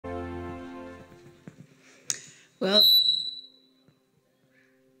Well,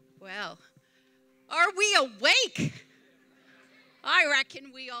 are we awake? I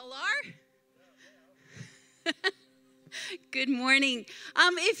reckon we all are. Good morning.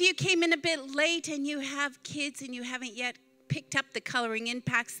 If you came in a bit late and you have kids and you haven't yet picked up the coloring in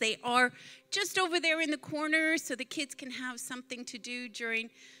packs, they are just over there in the corner so the kids can have something to do during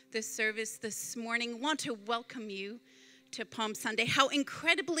the service this morning. I want to welcome you to Palm Sunday. How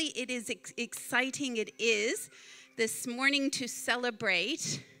incredibly it is exciting it is this morning to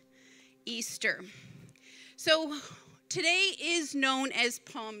celebrate Easter. So today is known as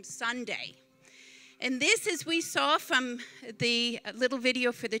Palm Sunday. And this, as we saw from the little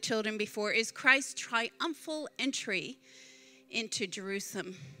video for the children before, is Christ's triumphal entry into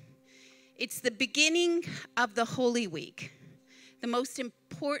Jerusalem. It's the beginning of the Holy Week, the most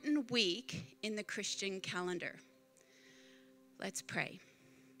important week in the Christian calendar. Let's pray.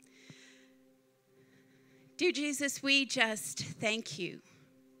 Dear Jesus, we just thank you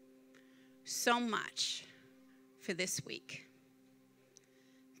so much for this week,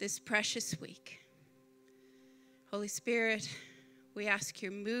 this precious week. Holy Spirit, we ask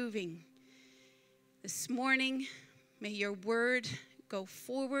your moving this morning. May your word go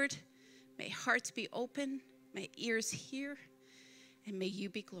forward. May hearts be open. May ears hear. And may you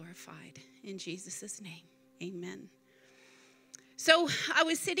be glorified. In Jesus' name, amen. So I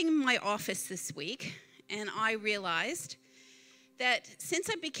was sitting in my office this week, and I realized that since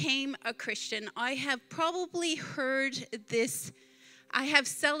I became a Christian, I have probably heard this. I have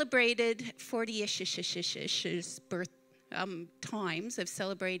celebrated 40-ish birth times of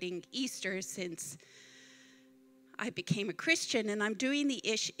celebrating Easter since I became a Christian, and I'm doing the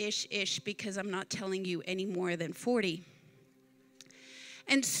ish because I'm not telling you any more than 40.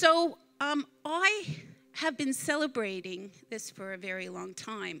 And so I have been celebrating this for a very long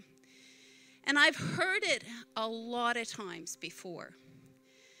time. And I've heard it a lot of times before.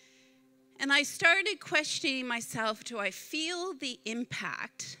 And I started questioning myself, do I feel the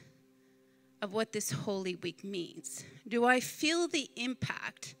impact of what this Holy Week means? Do I feel the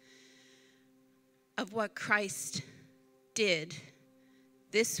impact of what Christ did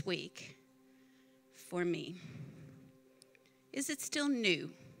this week for me? Is it still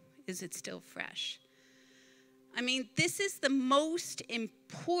new? Is it still fresh? I mean, this is the most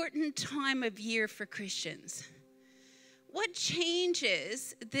important time of year for Christians. What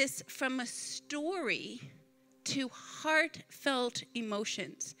changes this from a story to heartfelt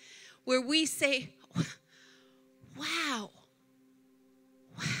emotions, where we say, wow,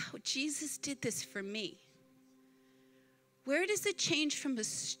 Jesus did this for me? Where does it change from a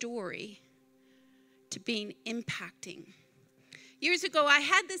story to being impacting? Years ago, I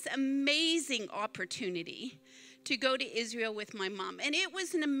had this amazing opportunity to go to Israel with my mom, and it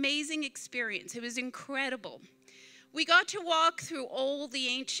was an amazing experience. It was incredible. We got to walk through all the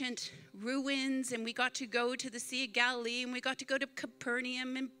ancient ruins, and we got to go to the Sea of Galilee, and we got to go to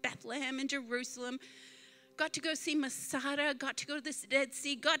Capernaum and Bethlehem and Jerusalem, got to go see Masada, got to go to the Dead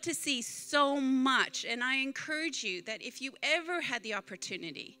Sea, got to see so much. And I encourage you that if you ever had the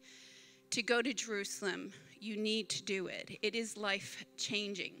opportunity to go to Jerusalem, you need to do it. It is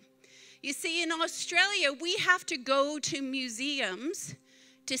life-changing. You see, in Australia, we have to go to museums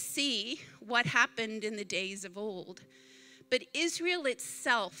to see what happened in the days of old. But Israel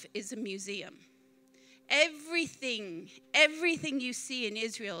itself is a museum. Everything you see in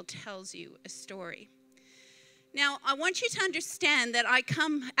Israel tells you a story. Now, I want you to understand that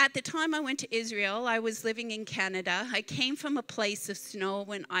at the time I went to Israel, I was living in Canada. I came from a place of snow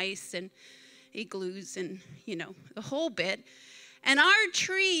and ice and igloos and, the whole bit. And our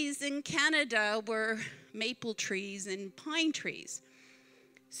trees in Canada were maple trees and pine trees.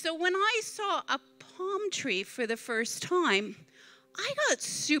 So when I saw a palm tree for the first time, I got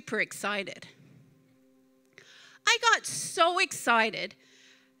super excited. I got so excited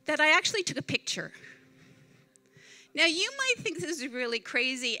that I actually took a picture. Now, you might think this is really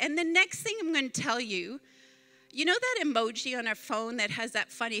crazy, and the next thing I'm going to tell you, you know that emoji on our phone that has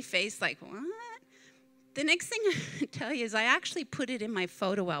that funny face, like, what? The next thing I'm going to tell you is I actually put it in my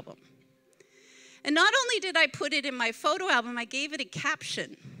photo album. And not only did I put it in my photo album, I gave it a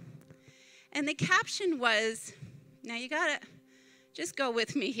caption. And the caption was, now you got to just go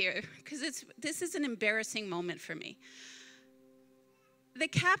with me here, because this is an embarrassing moment for me. The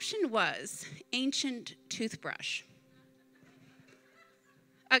caption was, ancient toothbrush.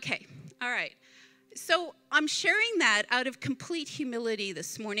 Okay, all right. So I'm sharing that out of complete humility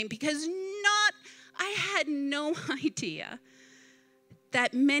this morning, because I had no idea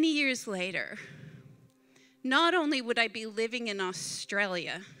that many years later, not only would I be living in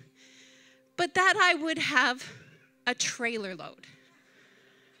Australia, but that I would have a trailer load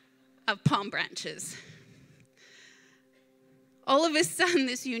of palm branches. All of a sudden,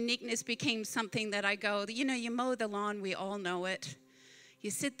 this uniqueness became something that I go, you mow the lawn, we all know it.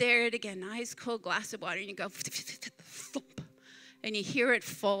 You sit there to get a nice cold glass of water, and you go, thump, and you hear it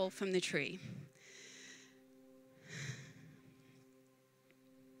fall from the tree.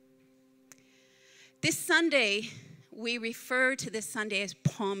 This Sunday, we refer to this Sunday as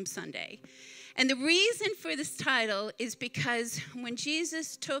Palm Sunday. And the reason for this title is because when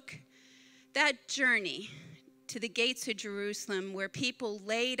Jesus took that journey to the gates of Jerusalem where people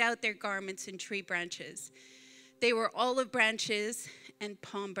laid out their garments in tree branches, they were olive branches and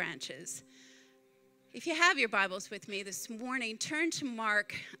palm branches. If you have your Bibles with me this morning, turn to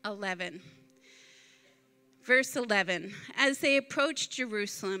Mark 11. Verse 11, as they approached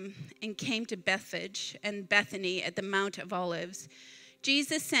Jerusalem and came to Bethphage and Bethany at the Mount of Olives,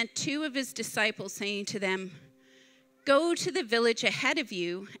 Jesus sent two of his disciples, saying to them, "Go to the village ahead of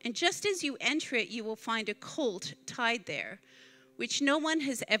you, and just as you enter it, you will find a colt tied there, which no one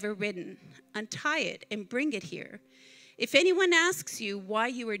has ever ridden. Untie it and bring it here. If anyone asks you why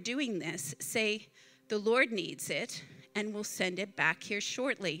you are doing this, say, 'The Lord needs it, and will send it back here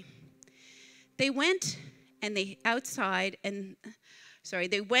shortly.'" They went and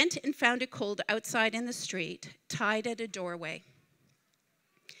found a colt outside in the street, tied at a doorway.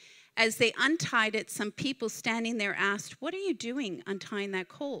 As they untied it, some people standing there asked, "What are you doing untying that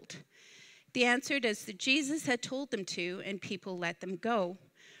colt?" They answered as Jesus had told them to, and people let them go.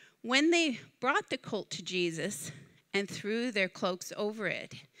 When they brought the colt to Jesus and threw their cloaks over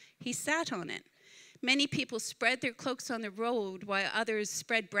it, he sat on it. Many people spread their cloaks on the road, while others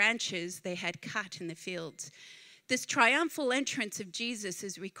spread branches they had cut in the fields. This triumphal entrance of Jesus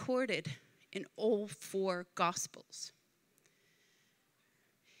is recorded in all four Gospels.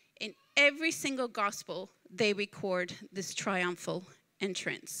 In every single Gospel, they record this triumphal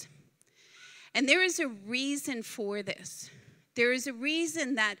entrance. And there is a reason for this. There is a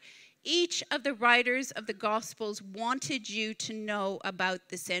reason that each of the writers of the Gospels wanted you to know about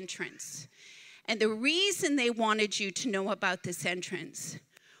this entrance. And the reason they wanted you to know about this entrance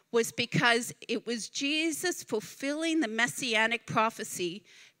was because it was Jesus fulfilling the messianic prophecy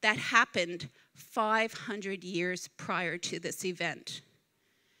that happened 500 years prior to this event.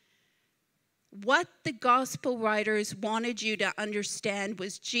 What the gospel writers wanted you to understand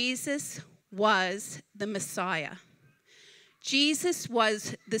was Jesus was the Messiah. Jesus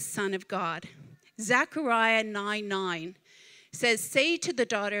was the Son of God. Zechariah 9:9 says, "Say to the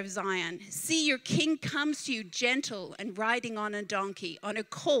daughter of Zion, see, your king comes to you gentle and riding on a donkey, on a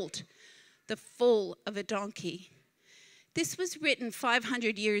colt, the foal of a donkey." This was written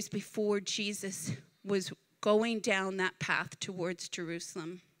 500 years before Jesus was going down that path towards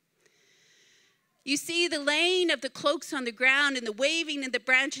Jerusalem. You see, the laying of the cloaks on the ground and the waving of the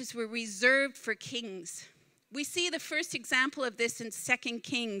branches were reserved for kings. We see the first example of this in 2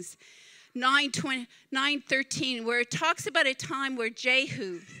 Kings 9:13, where it talks about a time where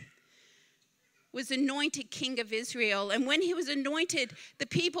Jehu was anointed king of Israel. And when he was anointed, the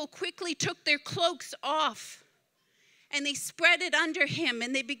people quickly took their cloaks off and they spread it under him,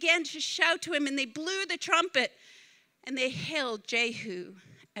 and they began to shout to him, and they blew the trumpet, and they hailed Jehu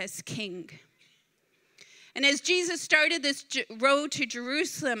as king. And as Jesus started this road to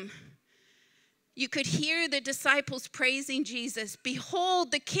Jerusalem, you could hear the disciples praising Jesus.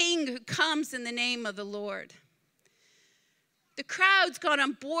 "Behold the king who comes in the name of the Lord." The crowds got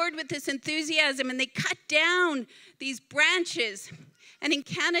on board with this enthusiasm, and they cut down these branches. And in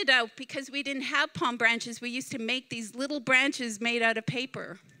Canada, because we didn't have palm branches, we used to make these little branches made out of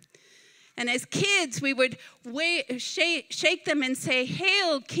paper. And as kids, we would shake them and say,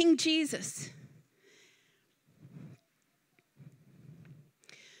 "Hail, King Jesus."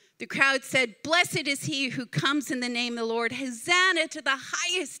 The crowd said, "Blessed is he who comes in the name of the Lord. Hosanna to the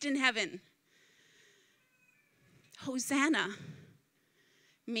highest in heaven." Hosanna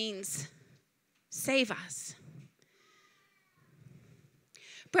means save us.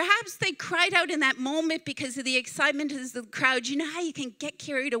 Perhaps they cried out in that moment because of the excitement of the crowd. You know how you can get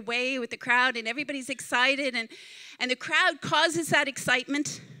carried away with the crowd and everybody's excited, and the crowd causes that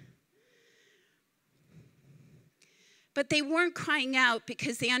excitement? But they weren't crying out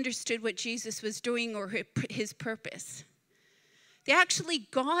because they understood what Jesus was doing or his purpose. They actually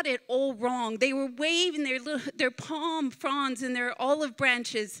got it all wrong. They were waving their palm fronds and their olive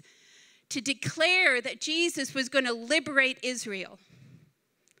branches to declare that Jesus was going to liberate Israel.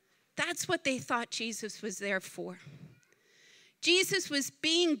 That's what they thought Jesus was there for. Jesus was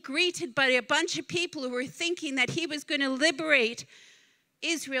being greeted by a bunch of people who were thinking that he was going to liberate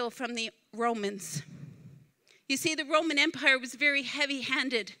Israel from the Romans. You see, the Roman Empire was very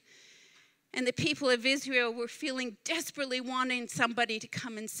heavy-handed, and the people of Israel were feeling desperately wanting somebody to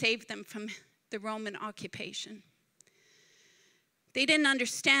come and save them from the Roman occupation. They didn't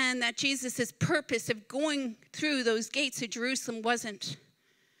understand that Jesus' purpose of going through those gates of Jerusalem wasn't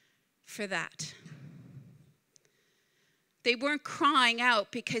for that. They weren't crying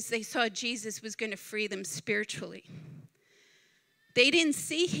out because they saw Jesus was going to free them spiritually. They didn't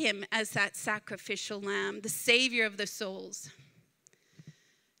see him as that sacrificial lamb, the savior of the souls.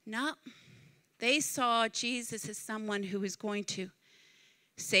 No, they saw Jesus as someone who was going to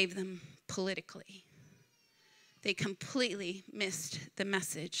save them politically. They completely missed the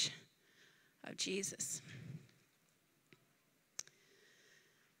message of Jesus.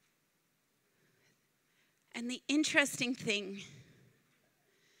 And the interesting thing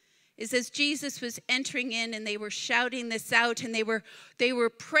is, as Jesus was entering in and they were shouting this out and they were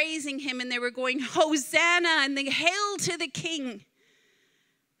praising him and they were going, Hosanna, and they hail to the King,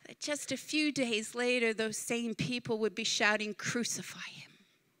 that just a few days later, those same people would be shouting, crucify him.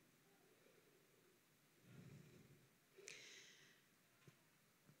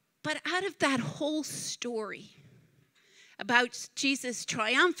 But out of that whole story about Jesus'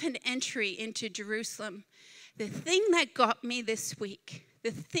 triumphant entry into Jerusalem, the thing that got me this week,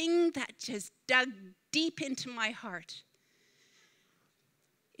 the thing that just dug deep into my heart,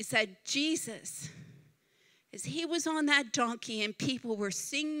 is that Jesus, as he was on that donkey and people were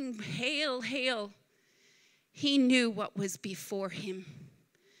singing, hail, hail, he knew what was before him.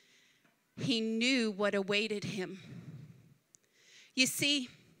 He knew what awaited him. You see,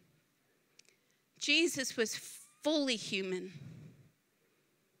 Jesus was fully human,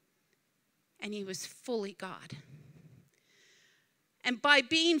 and he was fully God. And by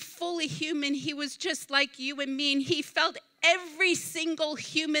being fully human, he was just like you and me, and he felt every single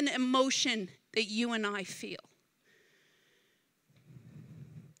human emotion that you and I feel.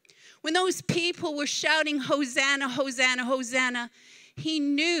 When those people were shouting, Hosanna, Hosanna, Hosanna, he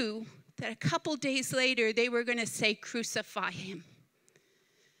knew that a couple days later they were going to say, crucify him.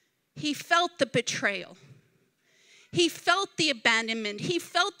 He felt the betrayal. He felt the abandonment. He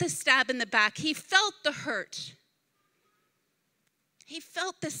felt the stab in the back. He felt the hurt. He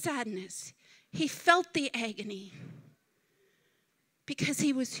felt the sadness. He felt the agony because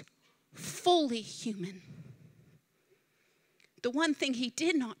he was fully human. The one thing he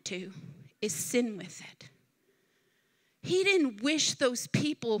did not do is sin with it. He didn't wish those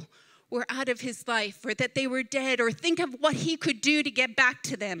people were out of his life or that they were dead or think of what he could do to get back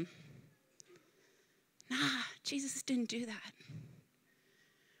to them. Nah, Jesus didn't do that.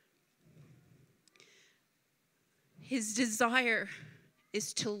 His desire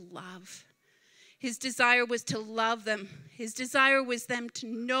is to love. His desire was to love them. His desire was them to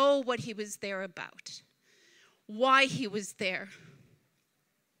know what he was there about, why he was there.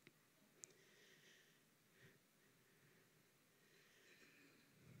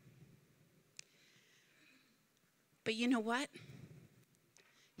 But you know what?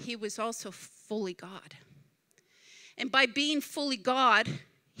 He was also fully God. And by being fully God,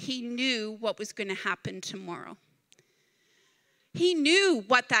 he knew what was going to happen tomorrow. He knew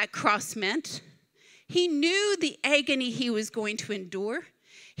what that cross meant. He knew the agony he was going to endure.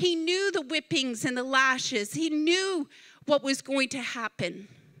 He knew the whippings and the lashes. He knew what was going to happen.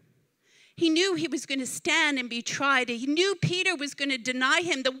 He knew he was going to stand and be tried. He knew Peter was going to deny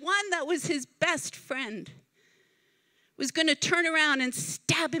him. The one that was his best friend was going to turn around and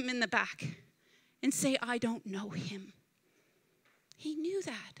stab him in the back and say, I don't know him. He knew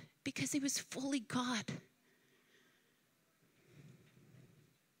that because he was fully God.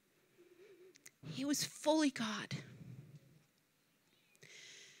 He was fully God.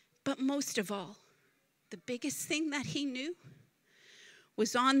 But most of all, the biggest thing that he knew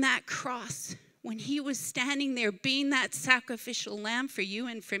was on that cross, when he was standing there being that sacrificial lamb for you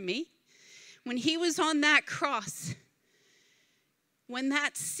and for me, when he was on that cross, when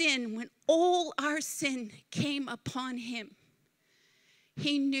that sin, when all our sin came upon him,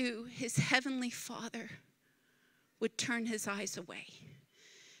 he knew his heavenly Father would turn his eyes away.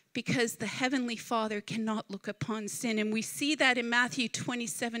 Because the heavenly Father cannot look upon sin. And we see that in Matthew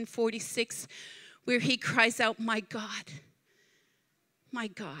 27:46, where he cries out, my God,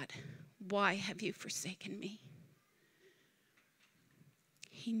 why have you forsaken me?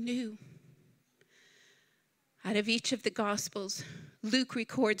 He knew. Out of each of the Gospels, Luke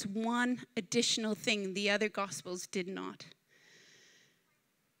records one additional thing the other Gospels did not.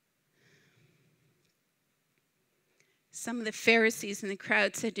 Some of the Pharisees in the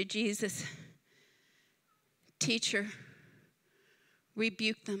crowd said to Jesus, Teacher,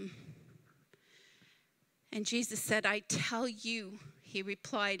 rebuke them. And Jesus said, I tell you, he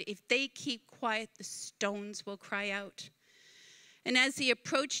replied, if they keep quiet, the stones will cry out. And as he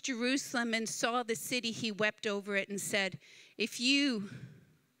approached Jerusalem and saw the city, he wept over it and said, if you,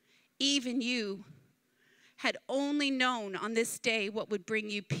 even you, had only known on this day what would bring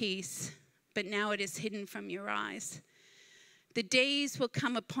you peace, but now it is hidden from your eyes. The days will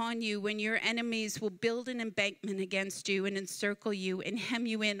come upon you when your enemies will build an embankment against you and encircle you and hem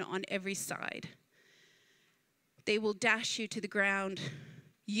you in on every side. They will dash you to the ground,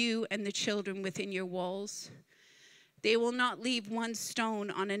 you and the children within your walls. They will not leave one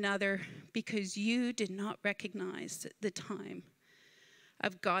stone on another because you did not recognize the time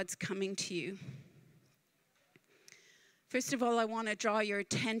of God's coming to you. First of all, I want to draw your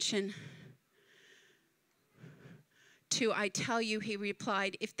attention to, I tell you, he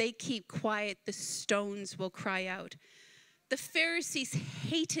replied, if they keep quiet, the stones will cry out. The Pharisees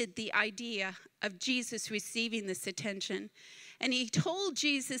hated the idea of Jesus receiving this attention. And he told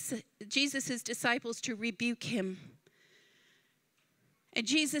Jesus' disciples to rebuke him. And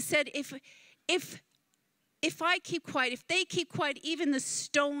Jesus said, if I keep quiet, if they keep quiet, even the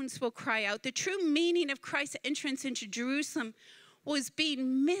stones will cry out. The true meaning of Christ's entrance into Jerusalem was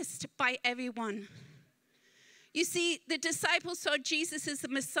being missed by everyone. You see, the disciples saw Jesus as the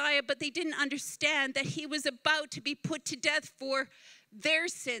Messiah, but they didn't understand that he was about to be put to death for their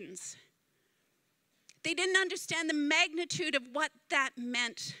sins. They didn't understand the magnitude of what that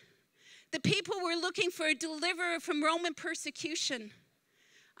meant. The people were looking for a deliverer from Roman persecution,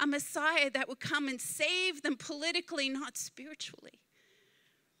 a Messiah that would come and save them politically, not spiritually.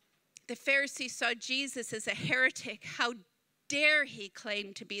 The Pharisees saw Jesus as a heretic. How dare he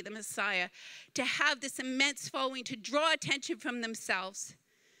claim to be the Messiah, to have this immense following, to draw attention from themselves.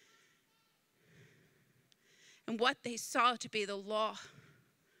 And what they saw to be the law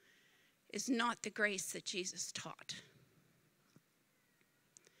is not the grace that Jesus taught.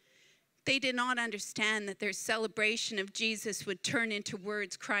 They did not understand that their celebration of Jesus would turn into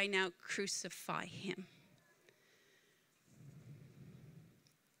words crying out, crucify him.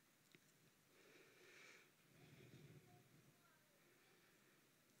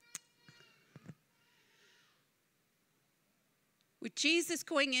 With Jesus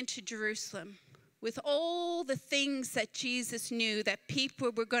going into Jerusalem, with all the things that Jesus knew that people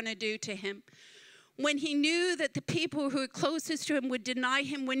were going to do to him, when he knew that the people who were closest to him would deny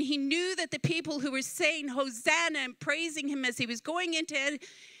him, when he knew that the people who were saying Hosanna and praising him as he was going into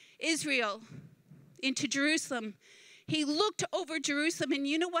Israel, into Jerusalem, he looked over Jerusalem, and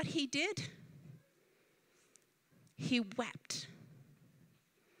you know what he did? He wept.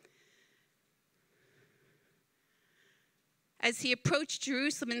 As he approached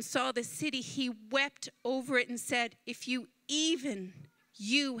Jerusalem and saw the city, he wept over it and said, if you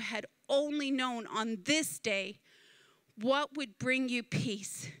had only known on this day what would bring you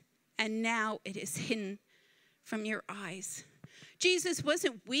peace, and now it is hidden from your eyes. Jesus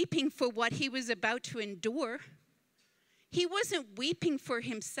wasn't weeping for what he was about to endure. He wasn't weeping for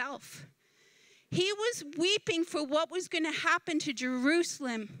himself. He was weeping for what was going to happen to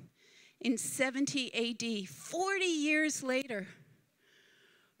Jerusalem in 70 AD, 40 years later.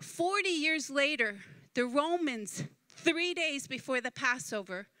 40 years later, the Romans, 3 days before the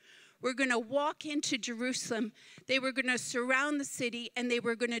Passover, were going to walk into Jerusalem. They were going to surround the city, and they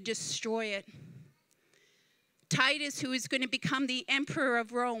were going to destroy it. Titus, who was going to become the emperor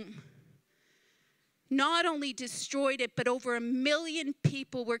of Rome, not only destroyed it, but over 1 million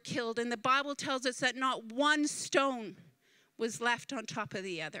people were killed. And the Bible tells us that not one stone was left on top of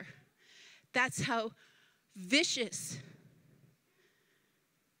the other. That's how vicious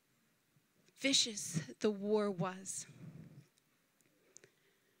the war was.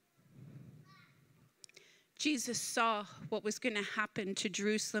 Jesus saw what was going to happen to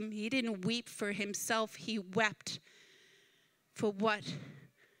Jerusalem. He didn't weep for himself. He wept for what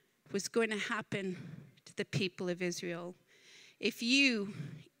was going to happen to the people of Israel. If you,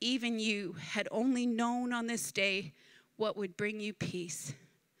 even you, had only known on this day what would bring you peace,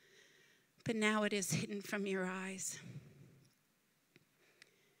 but now it is hidden from your eyes.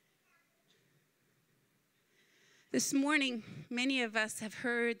 This morning, many of us have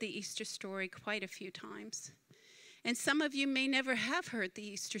heard the Easter story quite a few times. And some of you may never have heard the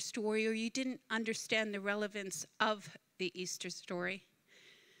Easter story, or you didn't understand the relevance of the Easter story.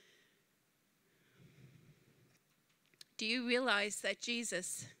 Do you realize that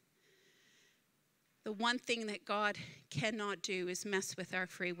Jesus, the one thing that God cannot do is mess with our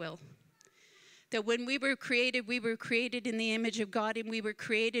free will? That when we were created in the image of God, and we were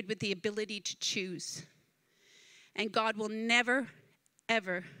created with the ability to choose. And God will never,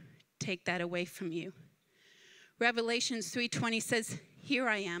 ever take that away from you. Revelations 3:20 says, "Here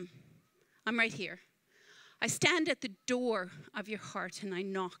I am. I'm right here. I stand at the door of your heart and I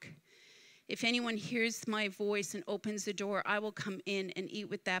knock. If anyone hears my voice and opens the door, I will come in and eat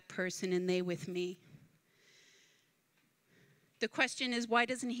with that person and they with me." The question is, why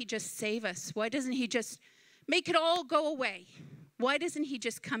doesn't he just save us? Why doesn't he just make it all go away? Why doesn't he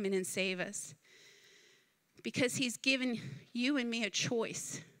just come in and save us? Because he's given you and me a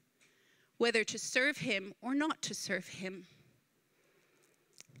choice, whether to serve him or not to serve him.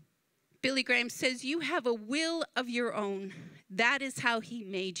 Billy Graham says, "You have a will of your own. That is how he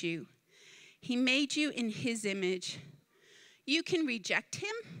made you. He made you in his image. You can reject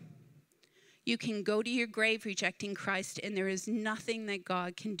him. You can go to your grave rejecting Christ, and there is nothing that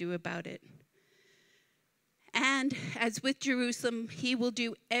God can do about it. And as with Jerusalem, he will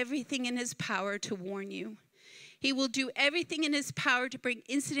do everything in his power to warn you. He will do everything in his power to bring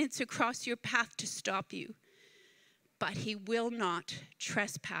incidents across your path to stop you. But he will not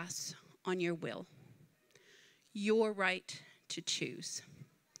trespass on your will, your right to choose."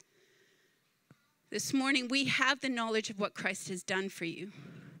 This morning, we have the knowledge of what Christ has done for you,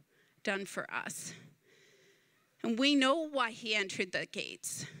 done for us. And we know why he entered the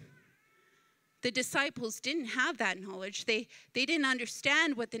gates. The disciples didn't have that knowledge. They didn't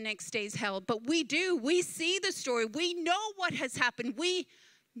understand what the next days held, but we do. We see the story. We know what has happened. We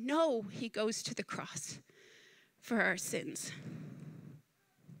know he goes to the cross for our sins.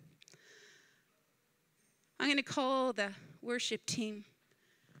 I'm going to call the worship team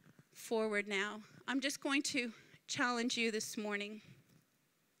forward now. I'm just going to challenge you this morning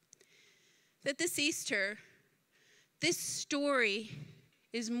that this Easter, this story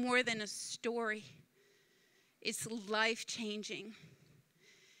is more than a story. It's life-changing.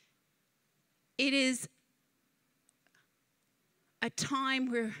 It is a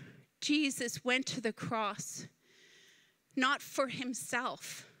time where Jesus went to the cross, not for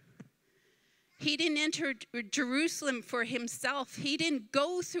himself. He didn't enter Jerusalem for himself. He didn't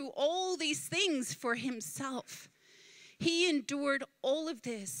go through all these things for himself. He endured all of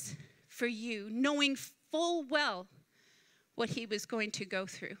this for you, knowing full well what he was going to go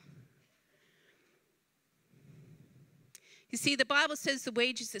through. You see, the Bible says the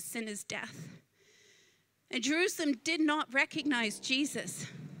wages of sin is death. And Jerusalem did not recognize Jesus.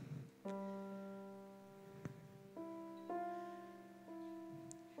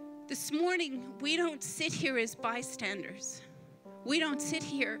 This morning, we don't sit here as bystanders. We don't sit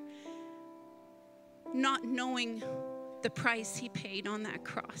here not knowing the price he paid on that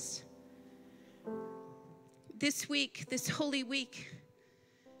cross. This week, this Holy Week,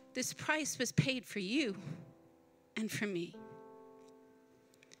 this price was paid for you and for me.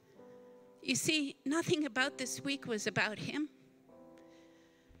 You see, nothing about this week was about him.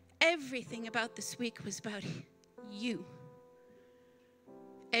 Everything about this week was about you.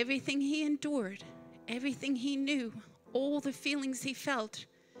 Everything he endured, everything he knew, all the feelings he felt,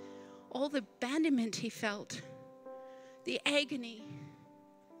 all the abandonment he felt, the agony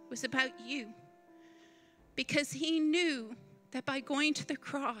was about you. Because he knew that by going to the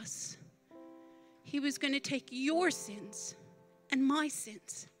cross, he was going to take your sins and my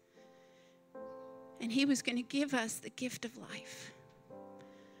sins. And he was going to give us the gift of life.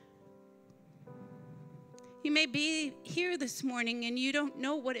 You may be here this morning and you don't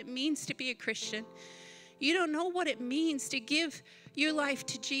know what it means to be a Christian. You don't know what it means to give your life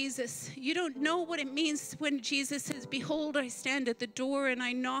to Jesus. You don't know what it means when Jesus says, "Behold, I stand at the door and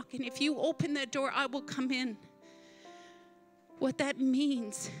I knock, and if you open that door, I will come in." What that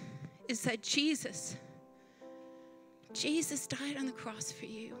means is that Jesus died on the cross for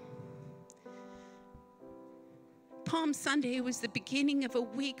you. Palm Sunday was the beginning of a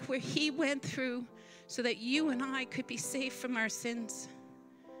week where he went through so that you and I could be saved from our sins.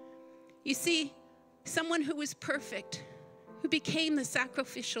 You see, someone who was perfect, who became the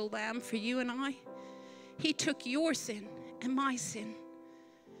sacrificial lamb for you and I, he took your sin and my sin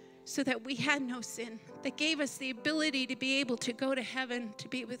so that we had no sin, that gave us the ability to be able to go to heaven, to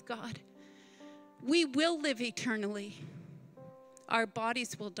be with God. We will live eternally. Our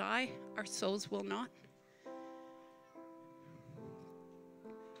bodies will die, our souls will not.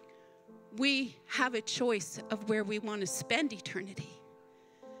 We have a choice of where we want to spend eternity.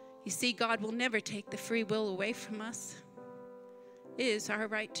 You see, God will never take the free will away from us. It is our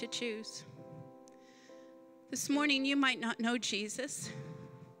right to choose. This morning, you might not know Jesus,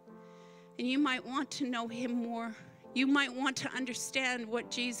 and you might want to know him more. You might want to understand what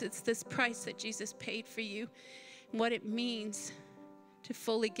Jesus, this price that Jesus paid for you, and what it means to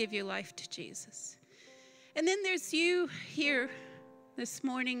fully give your life to Jesus. And then there's you here this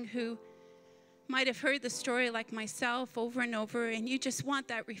morning who might have heard the story like myself over and over, and you just want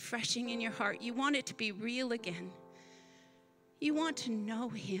that refreshing in your heart. You want it to be real again. You want to know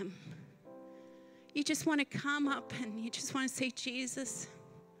him. You just want to come up and you just want to say, Jesus,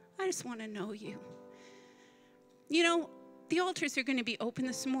 I just want to know you. You know, the altars are going to be open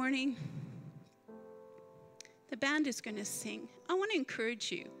this morning. The band is going to sing. I want to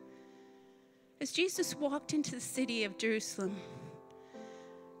encourage you. As Jesus walked into the city of Jerusalem,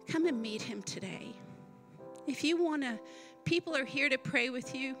 come and meet him today. If you want to, people are here to pray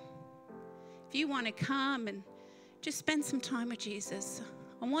with you. If you want to come and just spend some time with Jesus,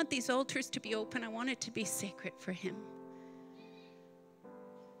 I want these altars to be open. I want it to be sacred for him.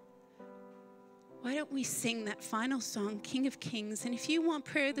 Why don't we sing that final song, King of Kings? And if you want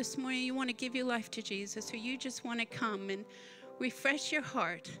prayer this morning, you want to give your life to Jesus, or you just want to come and refresh your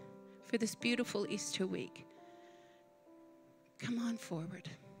heart for this beautiful Easter week, come on forward.